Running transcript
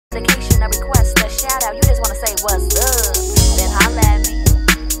shout out, you just wanna say what's up, then holla at me.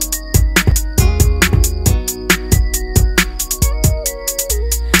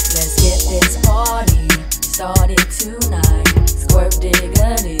 Let's get this party started tonight. Squirt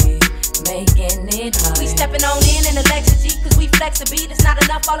diggity, making it high. We stepping on in the Lexus G, cause we flex the beat. It's not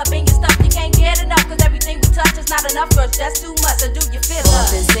enough all up in your stuff, you can't get enough, cause everything we touch is not enough, girls, that's too much. So do you feel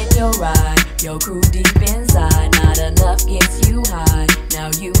us? This in your ride, your crew deep inside. Not enough gets you high,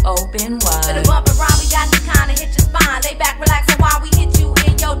 now you open wide. For the bump around, we got this kinda hit your spine. Lay back, relax, and while we hit you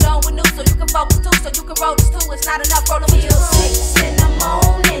in your dome with new, so you can focus too, so you can roll this too. It's not enough, roll the wheels.